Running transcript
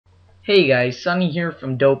Hey guys, Sunny here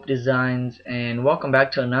from Dope Designs, and welcome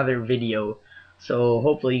back to another video. So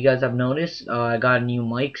hopefully you guys have noticed I got a new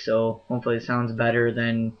mic, so hopefully it sounds better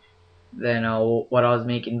than what I was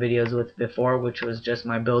making videos with before, which was just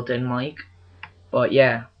my built-in mic. But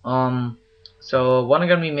yeah, so what I'm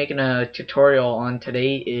gonna be making a tutorial on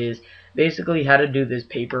today is basically how to do this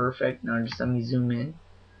paper effect. Now just let me zoom in.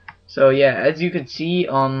 So yeah, as you can see,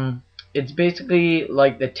 it's basically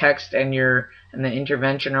like the text and the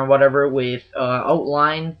intervention or whatever with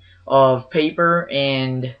outline of paper,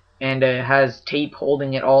 and it has tape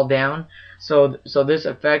holding it all down. So this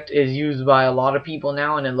effect is used by a lot of people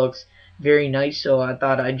now, and it looks very nice. So I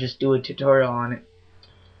thought I'd just do a tutorial on it.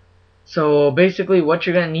 So basically, what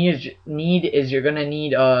you're gonna need is you're gonna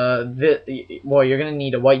need you're gonna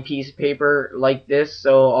need a white piece of paper like this.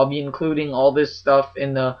 So I'll be including all this stuff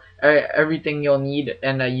in the everything you'll need,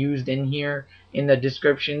 and I used in here in the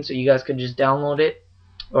description, so you guys could just download it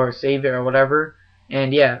or save it or whatever.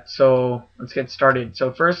 And yeah, so let's get started.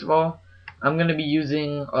 So first of all, I'm gonna be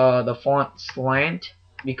using the font Slant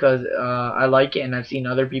because I like it, and I've seen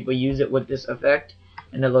other people use it with this effect,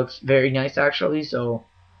 and it looks very nice actually. So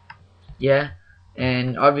yeah,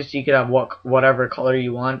 and obviously you could have whatever color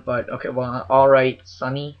you want, but okay, well, I'll write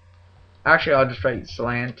Sunny. Actually, I'll just write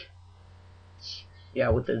Slant. Yeah,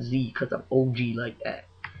 with a Z, because I'm OG like that.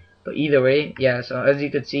 But either way, yeah, so as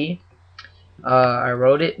you can see, I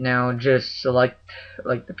wrote it. Now just select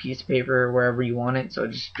like the piece of paper wherever you want it, so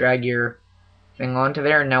just drag your thing onto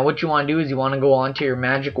there. Now what you want to do is you want to go onto your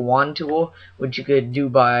magic wand tool, which you could do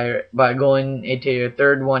by going into your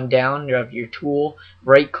third one down. You have your tool,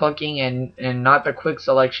 right clicking, and not the quick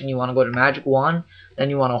selection. You want to go to magic wand, then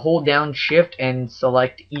you want to hold down shift and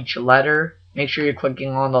select each letter. Make sure you're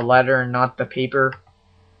clicking on the letter and not the paper.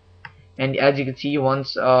 And as you can see,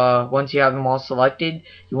 once you have them all selected,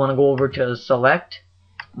 you want to go over to select,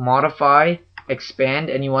 modify, expand,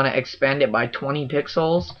 and you want to expand it by 20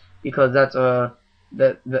 pixels, because that's a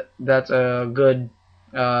good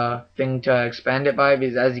thing to expand it by,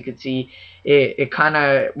 because as you can see, it kind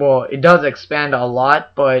of, well, it does expand a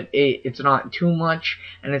lot, but it's not too much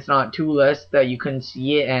and it's not too less that you couldn't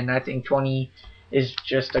see it. And I think 20 is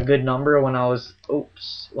just a good number when I was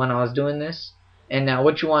doing this. And now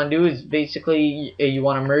what you want to do is basically you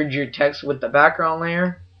want to merge your text with the background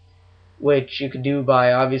layer, which you could do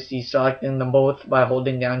by obviously selecting them both by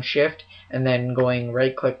holding down shift and then going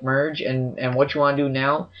right click merge. And what you want to do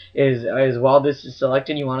now is while this is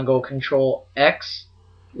selected, you want to go Control X,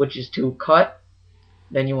 which is to cut.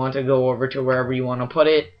 Then you want to go over to wherever you want to put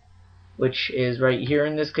it, which is right here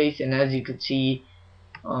in this case. And as you can see,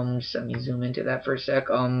 just let me zoom into that for a sec.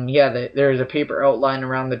 Yeah, there's a paper outline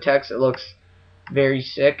around the text. It looks very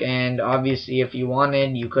sick. And obviously if you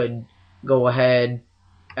wanted, you could go ahead,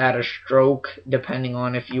 add a stroke depending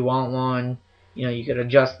on if you want one. You know, you could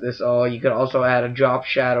adjust this all. You could also add a drop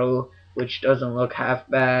shadow, which doesn't look half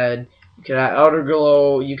bad. You could add outer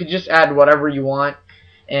glow. You could just add whatever you want,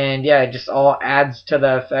 and yeah, it just all adds to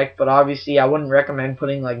the effect. But obviously I wouldn't recommend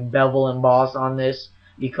putting like bevel emboss on this,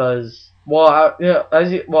 because I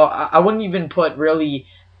wouldn't even put really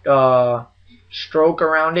stroke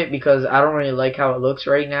around it, because I don't really like how it looks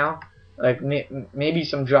right now. Like maybe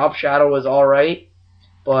some drop shadow is alright,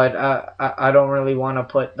 but I don't really want to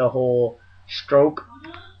put the whole stroke.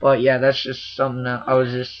 But yeah, that's just something that I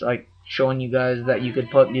was just like showing you guys that you could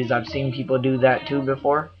put, because I've seen people do that too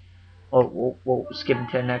before. We'll skip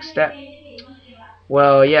to the next step.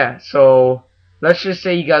 Well, yeah, so let's just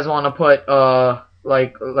say you guys want to put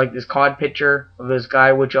like this COD picture of this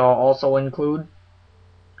guy, which I'll also include.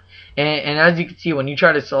 And as you can see, when you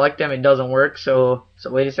try to select them, it doesn't work. So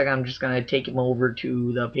wait a second, I'm just gonna take him over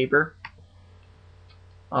to the paper.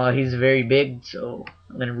 He's very big, so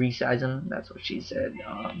I'm gonna resize him. That's what she said.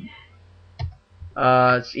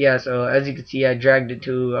 So yeah, so as you can see, I dragged it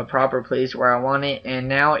to a proper place where I want it. And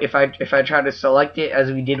now if I try to select it as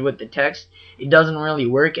we did with the text, it doesn't really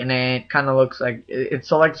work, and it kind of looks like it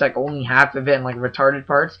selects like only half of it and like retarded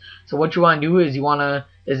parts. So what you want to do is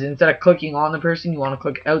instead of clicking on the person, you want to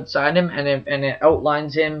click outside him, and it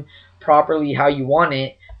outlines him properly how you want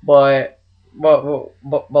it. But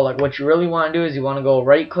like what you really want to do is you want to go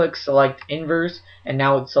right click, select inverse, and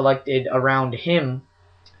now it's selected around him.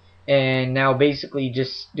 And now basically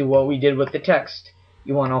just do what we did with the text.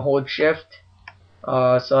 You want to hold shift,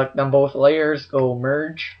 select them both layers, go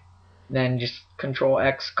merge, then just Control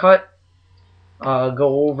X cut,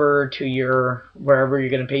 go over to your wherever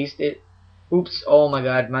you're gonna paste it. Oops, oh my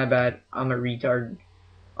god, my bad, I'm a retard.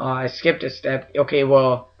 I skipped a step. Okay,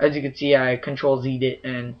 well, as you can see, I Control Z'd it,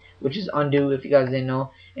 and which is undo if you guys didn't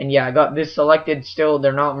know. And yeah, I got this selected still.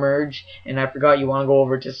 They're not merged. And I forgot you want to go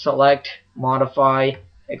over to select, modify,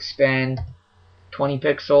 expand, 20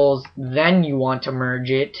 pixels. Then you want to merge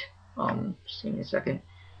it. Just give me a second.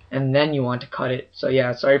 And then you want to cut it. So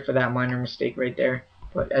yeah, sorry for that minor mistake right there.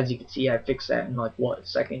 But as you can see, I fixed that in like what, a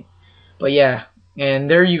second. But yeah, and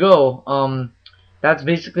there you go. That's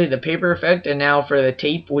basically the paper effect. And now for the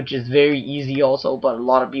tape, which is very easy also, but a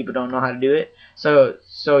lot of people don't know how to do it. So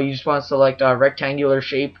you just want to select a rectangular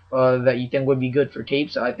shape that you think would be good for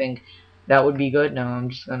tape. So I think that would be good. Now I'm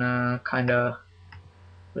just gonna kind of,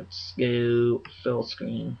 let's go fill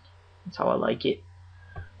screen. That's how I like it.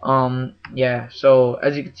 Yeah, so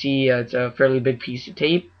as you can see, it's a fairly big piece of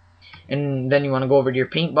tape. And then you want to go over to your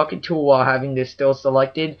paint bucket tool while having this still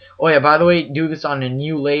selected. Oh yeah, by the way, do this on a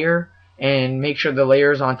new layer and make sure the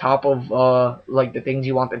layer is on top of like the things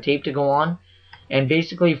you want the tape to go on. And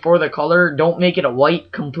basically for the color, don't make it a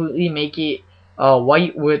white completely, make it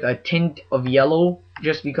white with a tint of yellow,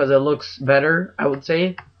 just because it looks better, I would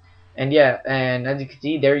say. And yeah, and as you can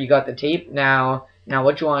see, there you got the tape. Now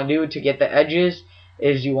what you want to do to get the edges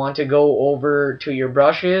is you want to go over to your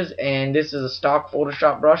brushes, and this is a stock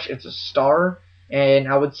Photoshop brush. It's a star, and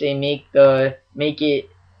I would say make it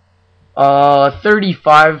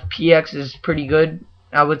 35 px is pretty good,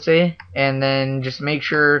 I would say. And then just make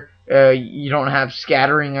sure you don't have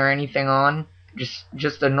scattering or anything on,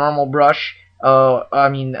 just a normal brush. I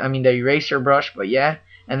mean the eraser brush, but yeah.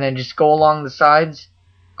 And then just go along the sides,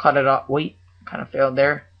 cut it off. Wait, kind of failed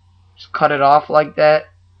there. Just cut it off like that.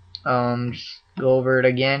 Just go over it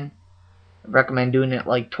again. I recommend doing it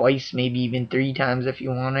like twice, maybe even 3 times if you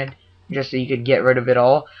wanted, just so you could get rid of it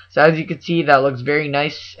all. So as you can see, that looks very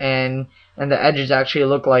nice, and the edges actually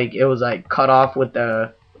look like it was like cut off with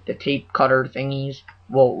the tape cutter thingies,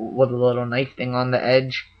 well, with a little knife thing on the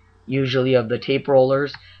edge, usually of the tape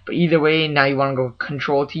rollers. But either way, now you want to go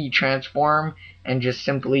Control T, transform, and just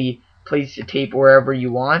simply place the tape wherever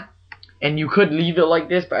you want. And you could leave it like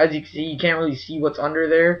this, but as you can see, you can't really see what's under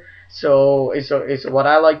there. So what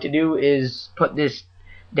I like to do is put this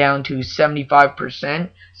down to 75%,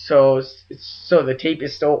 so the tape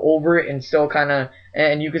is still over it, and still kind of,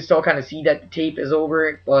 and you can still kind of see that the tape is over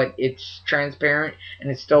it, but it's transparent and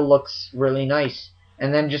it still looks really nice.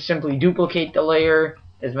 And then just simply duplicate the layer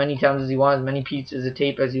as many times as you want, as many pieces of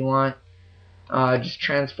tape as you want. Just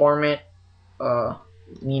transform it,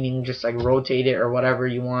 meaning just like rotate it or whatever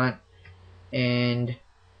you want. And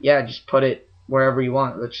yeah, just put it wherever you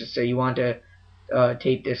want. Let's just say you want to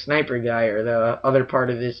tape this sniper guy or the other part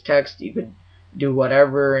of this text. You could do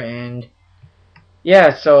whatever. And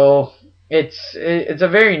yeah, so it's a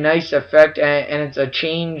very nice effect, and it's a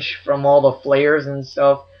change from all the flares and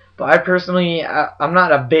stuff. But I personally, I'm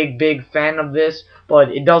not a big fan of this, but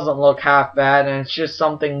it doesn't look half bad, and it's just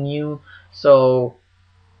something new. So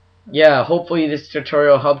yeah, hopefully this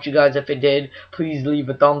tutorial helped you guys. If it did, please leave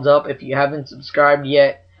a thumbs up. If you haven't subscribed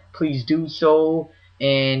yet, please do so.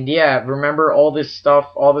 And yeah, remember, all the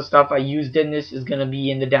stuff I used in this is gonna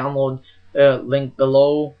be in the download link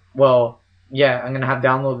below. Well, yeah, I'm gonna have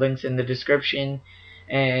download links in the description.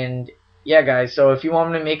 And yeah, guys, so if you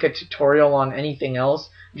want me to make a tutorial on anything else,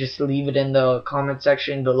 just leave it in the comment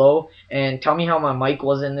section below and tell me how my mic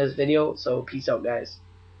was in this video. So peace out, guys.